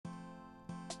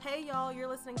Hey y'all, you're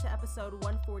listening to episode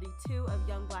 142 of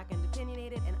Young Black and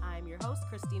Opinionated, and I'm your host,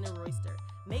 Christina Royster.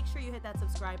 Make sure you hit that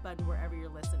subscribe button wherever you're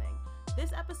listening.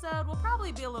 This episode will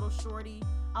probably be a little shorty.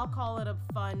 I'll call it a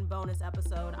fun bonus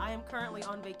episode. I am currently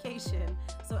on vacation,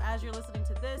 so as you're listening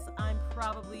to this, I'm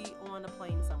probably on a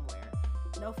plane somewhere.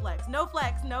 No flex.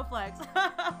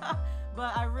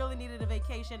 But I really needed a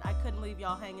vacation. I couldn't leave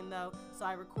y'all hanging though, so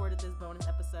I recorded this bonus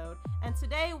episode. And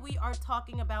today we are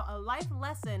talking about a life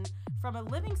lesson from a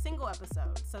Living Single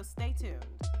episode, so stay tuned.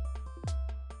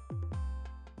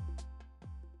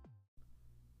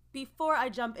 Before I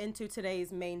jump into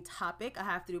today's main topic, I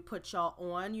have to put y'all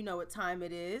on. You know what time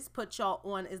it is. Put y'all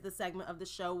on is the segment of the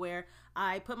show where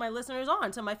I put my listeners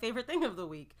on to my favorite thing of the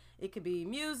week. It could be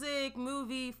music,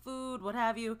 movie, food, what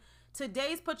have you.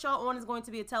 Today's Put Y'all On is going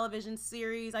to be a television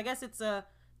series. I guess it's a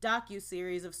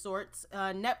docu-series of sorts.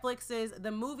 Netflix's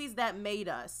The Movies That Made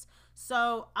Us.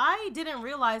 So I didn't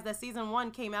realize that season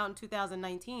 1 came out in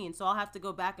 2019, so I'll have to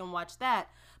go back and watch that.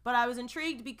 But I was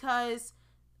intrigued because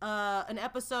an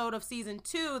episode of season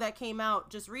 2 that came out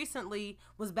just recently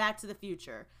was Back to the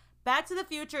Future. Back to the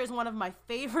Future is one of my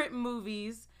favorite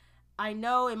movies. I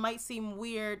know it might seem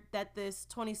weird that this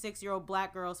 26-year-old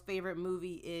black girl's favorite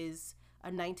movie is a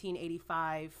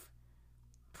 1985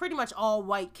 pretty much all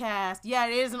white cast. Yeah,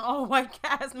 it is an all white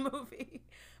cast movie.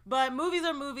 But movies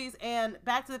are movies, and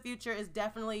Back to the Future is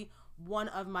definitely one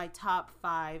of my top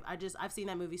 5. I've seen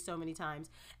that movie so many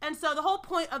times. And so the whole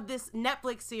point of this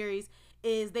Netflix series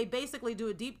is they basically do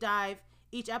a deep dive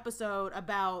each episode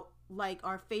about like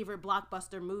our favorite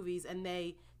blockbuster movies, and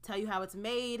they tell you how it's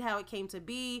made, how it came to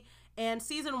be. And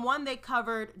season 1, they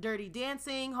covered Dirty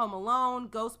Dancing, Home Alone,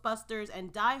 Ghostbusters,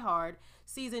 and Die Hard.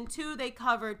 Season 2, they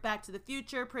covered Back to the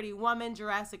Future, Pretty Woman,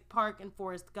 Jurassic Park, and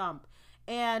Forrest Gump.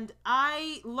 And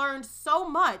I learned so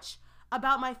much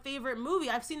about my favorite movie.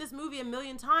 I've seen this movie a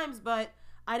million times, but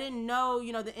I didn't know,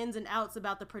 the ins and outs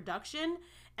about the production.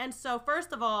 And so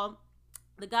first of all,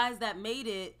 the guys that made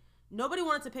it, nobody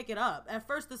wanted to pick it up. At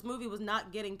first, this movie was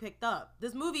not getting picked up.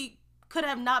 This movie could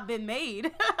have not been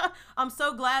made. I'm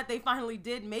so glad they finally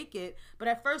did make it. But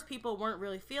at first, people weren't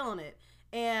really feeling it.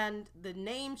 And the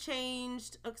name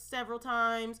changed several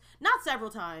times. Not several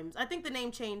times. I think the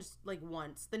name changed like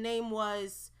once. The name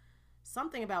was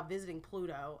something about visiting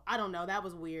Pluto. I don't know. That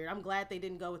was weird. I'm glad they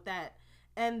didn't go with that.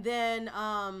 And then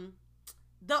I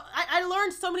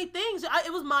learned so many things.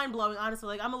 It was mind-blowing, honestly.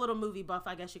 Like, I'm a little movie buff,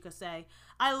 I guess you could say.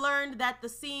 I learned that the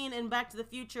scene in Back to the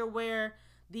Future where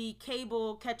the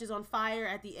cable catches on fire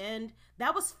at the end,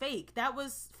 that was fake. That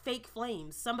was fake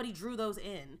flames. Somebody drew those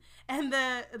in. And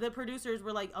the producers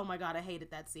were like, oh my God, I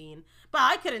hated that scene. But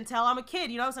I couldn't tell. I'm a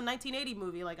kid. It's a 1980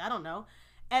 movie. Like, I don't know.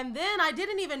 And then I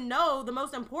didn't even know the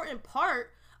most important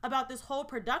part about this whole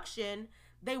production.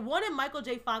 They wanted Michael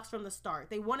J. Fox from the start.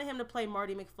 They wanted him to play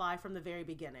Marty McFly from the very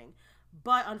beginning.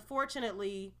 But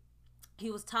unfortunately,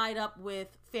 he was tied up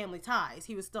with Family Ties.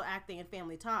 He was still acting in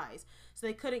Family Ties. So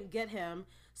they couldn't get him.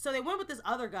 So they went with this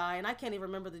other guy, and I can't even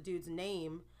remember the dude's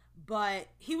name, but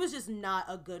he was just not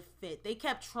a good fit. They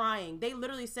kept trying. They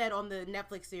literally said on the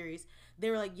Netflix series, they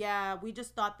were like, yeah, we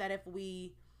just thought that if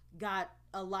we got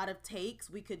a lot of takes,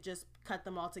 we could just cut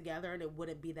them all together and it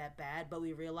wouldn't be that bad, but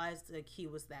we realized like he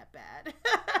was that bad.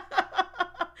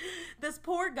 This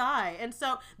poor guy. And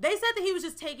so they said that he was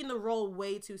just taking the role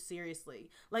way too seriously.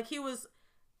 Like, he was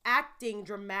acting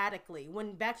dramatically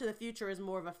when Back to the Future is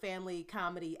more of a family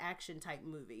comedy action type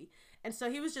movie. And so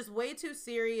he was just way too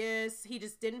serious. He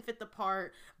just didn't fit the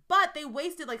part. But they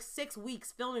wasted like 6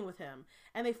 weeks filming with him.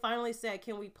 And they finally said,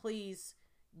 can we please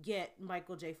get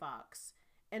Michael J. Fox?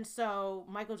 And so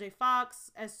Michael J.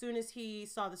 Fox, as soon as he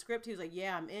saw the script, he was like,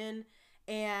 yeah, I'm in.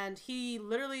 And he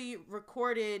literally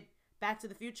recorded Back to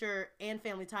the Future and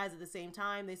Family Ties at the same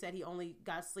time. They said he only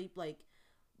got sleep like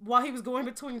while he was going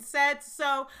between sets.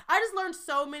 So I just learned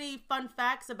so many fun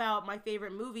facts about my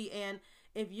favorite movie. And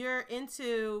if you're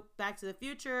into Back to the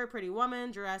Future, Pretty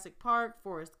Woman, Jurassic Park,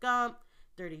 Forrest Gump,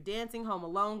 Dirty Dancing, Home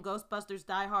Alone, Ghostbusters,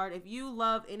 Die Hard, if you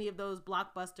love any of those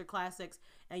blockbuster classics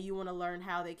and you want to learn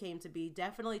how they came to be,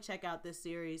 definitely check out this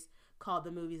series called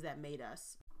The Movies That Made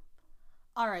Us.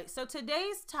 All right, so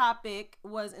today's topic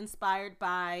was inspired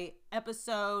by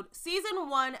season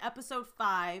 1, episode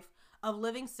 5 of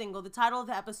Living Single. The title of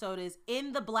the episode is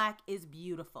In the Black is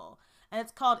Beautiful. And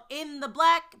it's called In the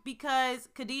Black because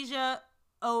Khadijah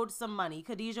owed some money.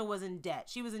 Khadijah was in debt.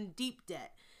 She was in deep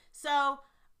debt. So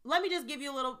let me just give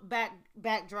you a little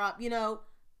backdrop.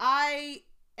 I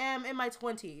am in my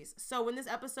 20s. So when this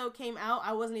episode came out,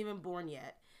 I wasn't even born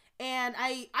yet. And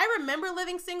I remember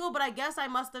Living Single, but I guess I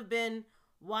must have been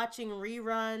watching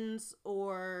reruns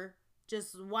or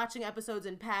just watching episodes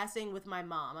in passing with my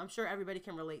mom. I'm sure everybody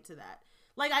can relate to that.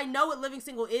 Like, I know what Living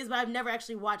Single is, but I've never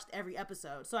actually watched every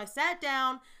episode. So I sat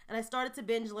down and I started to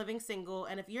binge Living Single.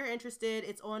 And if you're interested,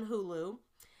 it's on Hulu.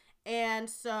 And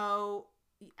so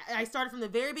I started from the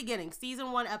very beginning,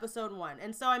 season 1, episode 1.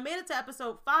 And so I made it to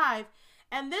episode 5.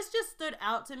 And this just stood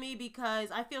out to me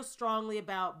because I feel strongly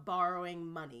about borrowing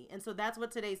money. And so that's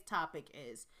what today's topic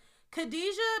is.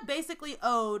 Khadijah basically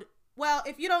owed, well,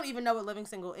 if you don't even know what Living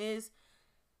Single is,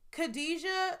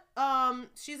 Khadijah,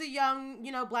 she's a young,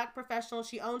 Black professional.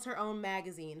 She owns her own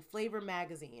magazine, Flavor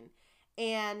Magazine.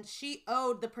 And she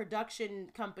owed the production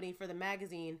company for the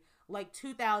magazine like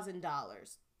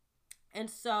 $2,000. And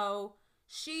so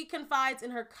she confides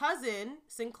in her cousin,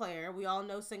 Sinclair. We all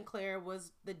know Sinclair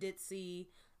was the ditzy,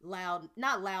 not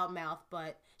loudmouth,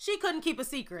 but she couldn't keep a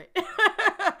secret.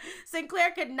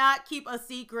 Sinclair could not keep a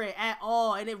secret at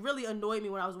all. And it really annoyed me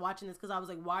when I was watching this because I was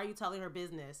like, why are you telling her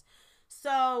business?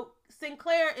 So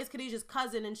Sinclair is Khadijah's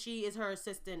cousin, and she is her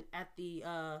assistant at the,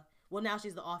 now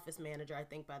she's the office manager, I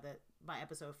think, by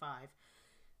episode 5.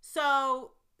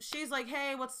 So she's like,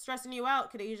 hey, what's stressing you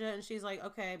out, Khadijah? And she's like,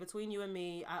 okay, between you and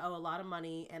me, I owe a lot of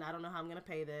money, and I don't know how I'm going to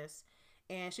pay this.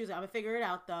 And she was like, I'm going to figure it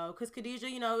out, though, because Khadijah,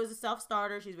 is a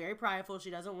self-starter. She's very prideful. She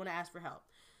doesn't want to ask for help.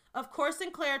 Of course,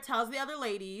 Sinclair tells the other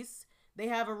ladies. They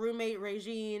have a roommate,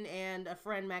 Regine, and a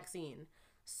friend, Maxine.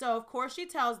 So, of course, she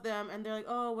tells them, and they're like,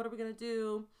 oh, what are we going to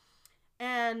do?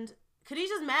 And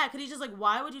Khadijah's mad. Khadijah's like,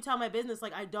 why would you tell my business?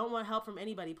 Like, I don't want help from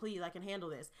anybody. Please, I can handle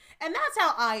this. And that's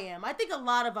how I am. I think a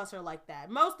lot of us are like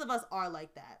that. Most of us are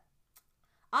like that.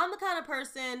 I'm the kind of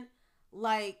person,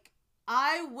 like,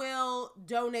 I will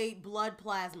donate blood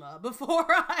plasma before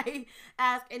I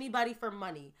ask anybody for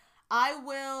money. I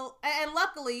will, and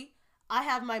luckily, I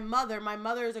have my mother. My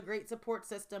mother is a great support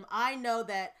system. I know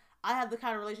that I have the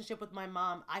kind of relationship with my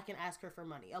mom, I can ask her for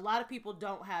money. A lot of people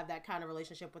don't have that kind of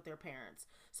relationship with their parents.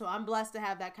 So I'm blessed to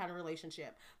have that kind of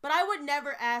relationship. But I would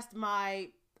never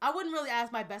I wouldn't really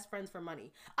ask my best friends for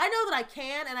money. I know that I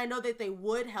can, and I know that they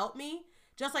would help me.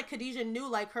 Just like Khadijah knew,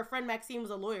 like, her friend Maxine was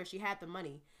a lawyer. She had the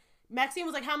money. Maxine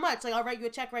was like, how much? Like, I'll write you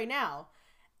a check right now.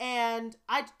 And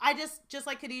I just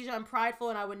like Khadijah, I'm prideful,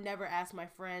 and I would never ask my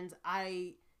friends.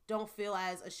 I don't feel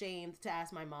as ashamed to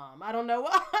ask my mom. I don't know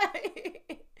why.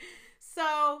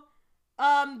 So,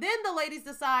 then the ladies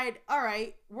decide, all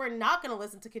right, we're not going to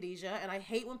listen to Khadijah. And I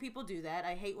hate when people do that.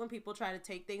 I hate when people try to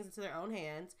take things into their own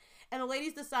hands. And the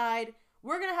ladies decide,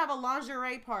 we're going to have a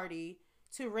lingerie party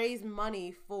to raise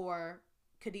money for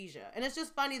Khadijah. And it's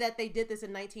just funny that they did this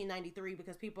in 1993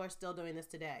 because people are still doing this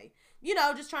today.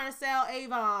 Just trying to sell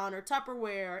Avon or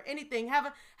Tupperware or anything. Have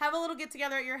a little get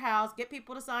together at your house, get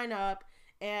people to sign up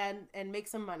and make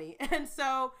some money. And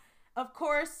so, of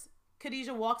course,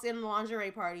 Khadijah walks in the lingerie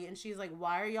party and she's like,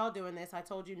 why are y'all doing this? I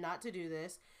told you not to do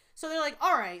this. So they're like,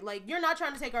 all right, like, you're not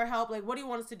trying to take our help. Like, what do you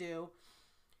want us to do?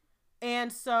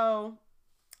 And so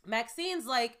Maxine's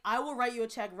like, I will write you a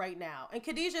check right now. And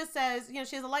Khadijah says, she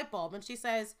has a light bulb, and she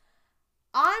says,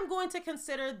 I'm going to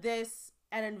consider this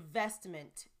an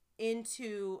investment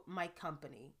into my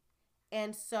company.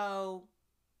 And so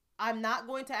I'm not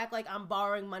going to act like I'm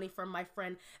borrowing money from my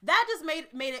friend. That just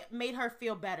made her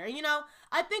feel better. And,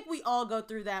 I think we all go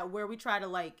through that where we try to,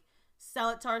 like, sell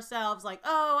it to ourselves, like,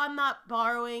 oh, I'm not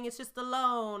borrowing, it's just a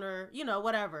loan, or,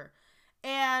 whatever.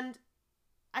 And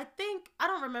I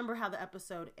don't remember how the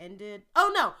episode ended.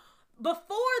 Oh, no.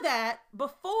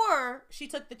 Before she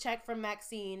took the check from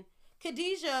Maxine,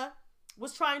 Khadijah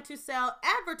was trying to sell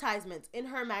advertisements in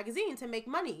her magazine to make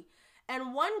money.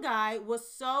 And one guy was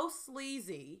so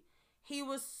sleazy. He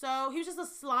was just a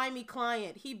slimy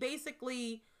client. He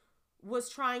basically was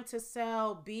trying to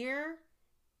sell beer,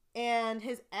 and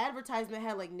his advertisement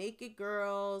had, like, naked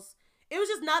girls. It was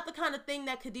just not the kind of thing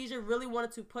that Khadijah really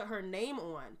wanted to put her name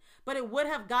on, but it would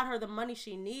have got her the money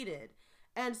she needed.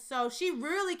 And so she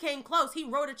really came close. He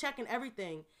wrote a check and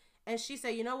everything. And she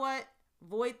said, you know what?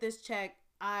 Void this check.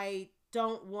 I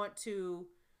don't want to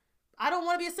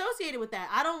be associated with that.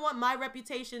 I don't want my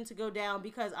reputation to go down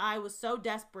because I was so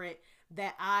desperate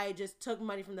that I just took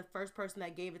money from the first person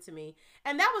that gave it to me.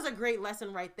 And that was a great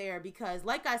lesson right there because,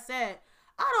 like I said,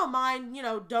 I don't mind,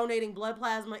 donating blood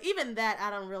plasma. Even that I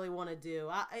don't really want to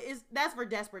do. That's for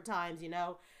desperate times,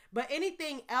 But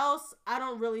anything else, I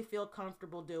don't really feel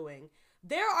comfortable doing.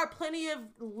 There are plenty of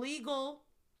legal,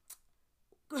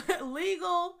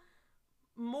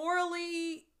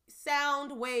 morally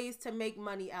sound ways to make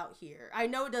money out here. I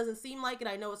know it doesn't seem like it.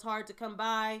 I know it's hard to come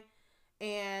by.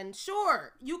 And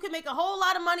sure, you can make a whole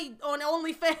lot of money on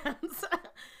OnlyFans.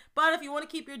 But if you want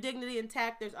to keep your dignity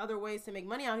intact, there's other ways to make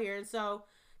money out here. And so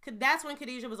that's when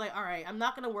Khadijah was like, all right, I'm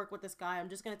not going to work with this guy. I'm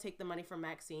just going to take the money from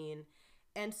Maxine.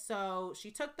 And so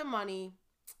she took the money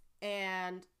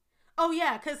and, oh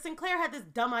yeah, because Sinclair had this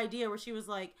dumb idea where she was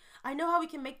like, I know how we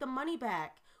can make the money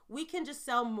back. We can just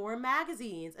sell more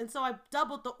magazines. And so I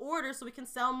doubled the order so we can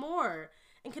sell more.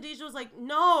 And Khadijah was like,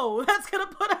 no, that's going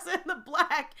to put us in the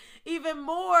black even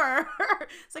more.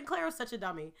 Sinclair was such a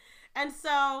dummy. And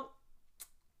so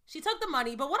she took the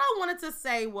money. But what I wanted to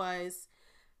say was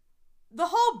the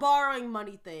whole borrowing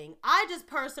money thing. I just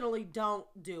personally don't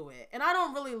do it. And I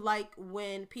don't really like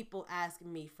when people ask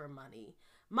me for money.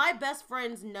 My best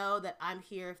friends know that I'm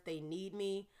here if they need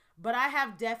me. But I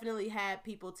have definitely had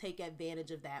people take advantage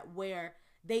of that where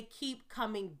they keep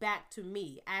coming back to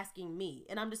me, asking me.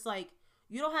 And I'm just like,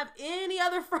 you don't have any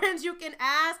other friends you can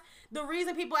ask? The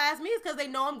reason people ask me is because they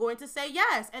know I'm going to say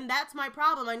yes. And that's my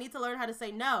problem. I need to learn how to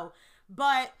say no.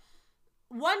 But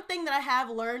one thing that I have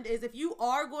learned is if you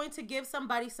are going to give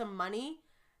somebody some money,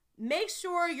 make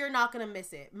sure you're not going to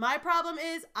miss it. My problem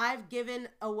is I've given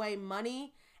away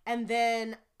money and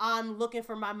then I'm looking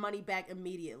for my money back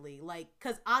immediately. Like,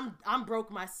 cause I'm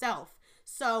broke myself.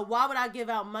 So why would I give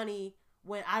out money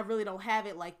when I really don't have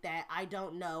it like that? I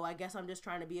don't know. I guess I'm just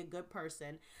trying to be a good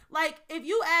person. Like, if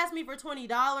you ask me for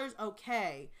 $20,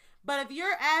 okay. But if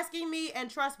you're asking me,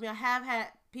 and trust me, I have had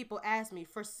people ask me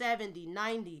for $70,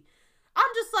 $90.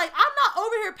 I'm just like, I'm not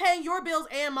over here paying your bills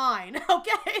and mine,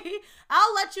 okay?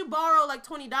 I'll let you borrow like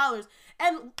 $20.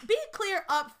 And be clear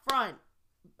up front.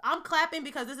 I'm clapping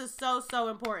because this is so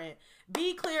important.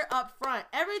 Be clear up front.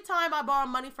 Every time I borrow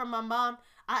money from my mom,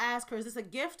 I ask her, is this a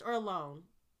gift or a loan?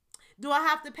 Do I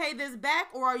have to pay this back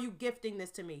or are you gifting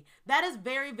this to me? That is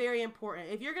very, very important.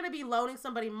 If you're going to be loaning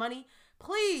somebody money,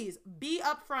 please be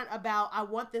upfront about, I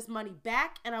want this money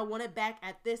back and I want it back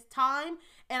at this time.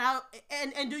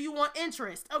 And do you want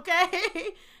interest? Okay.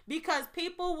 Because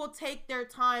people will take their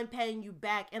time paying you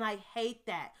back. And I hate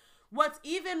that. What's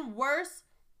even worse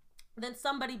than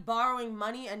somebody borrowing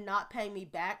money and not paying me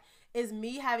back is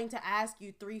me having to ask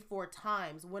you 3-4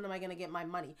 times, when am I going to get my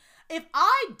money? If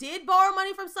I did borrow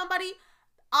money from somebody,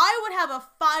 I would have a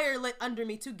fire lit under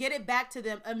me to get it back to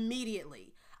them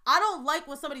immediately. I don't like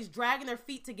when somebody's dragging their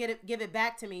feet to give it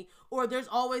back to me, or there's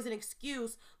always an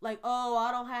excuse like, oh,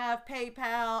 I don't have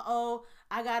PayPal. Oh,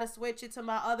 I got to switch it to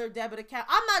my other debit account.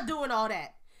 I'm not doing all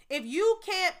that. If you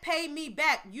can't pay me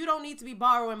back, you don't need to be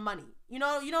borrowing money. You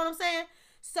know what I'm saying?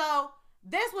 So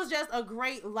this was just a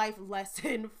great life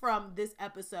lesson from this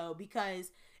episode because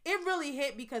it really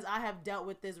hit because I have dealt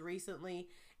with this recently.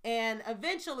 And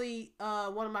eventually,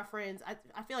 one of my friends,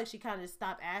 I feel like she kind of just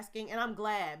stopped asking. And I'm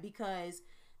glad because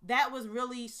that was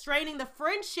really straining the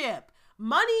friendship.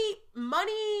 Money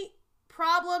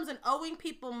problems and owing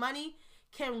people money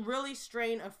can really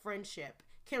strain a friendship,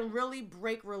 can really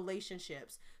break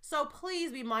relationships. So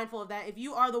please be mindful of that. If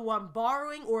you are the one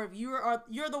borrowing or if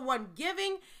you're the one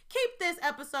giving, keep this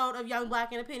episode of Young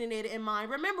Black and Opinionated in mind.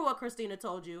 Remember what Christina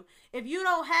told you. If you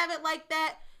don't have it like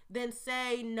that, then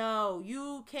say no.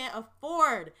 You can't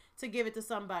afford to give it to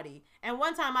somebody. And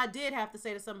one time I did have to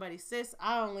say to somebody, sis,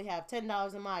 I only have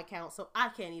 $10 in my account, so I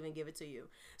can't even give it to you.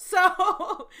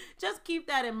 So just keep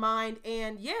that in mind.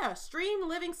 And yeah, stream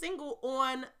Living Single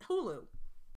on Hulu.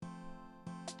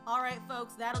 All right,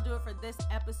 folks, that'll do it for this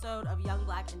episode of Young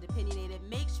Black and Opinionated.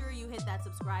 Make sure you hit that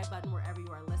subscribe button wherever you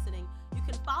are listening. You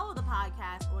can follow the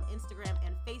podcast on Instagram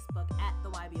and Facebook at the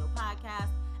YBO Podcast.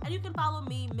 And you can follow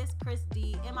me, Miss Chris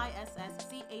D,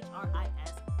 MISSCHRISDEE,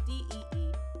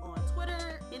 on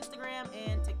Twitter, Instagram,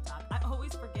 and TikTok. I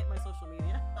always forget my social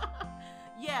media.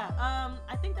 Yeah,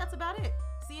 I think that's about it.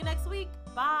 See you next week.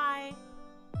 Bye.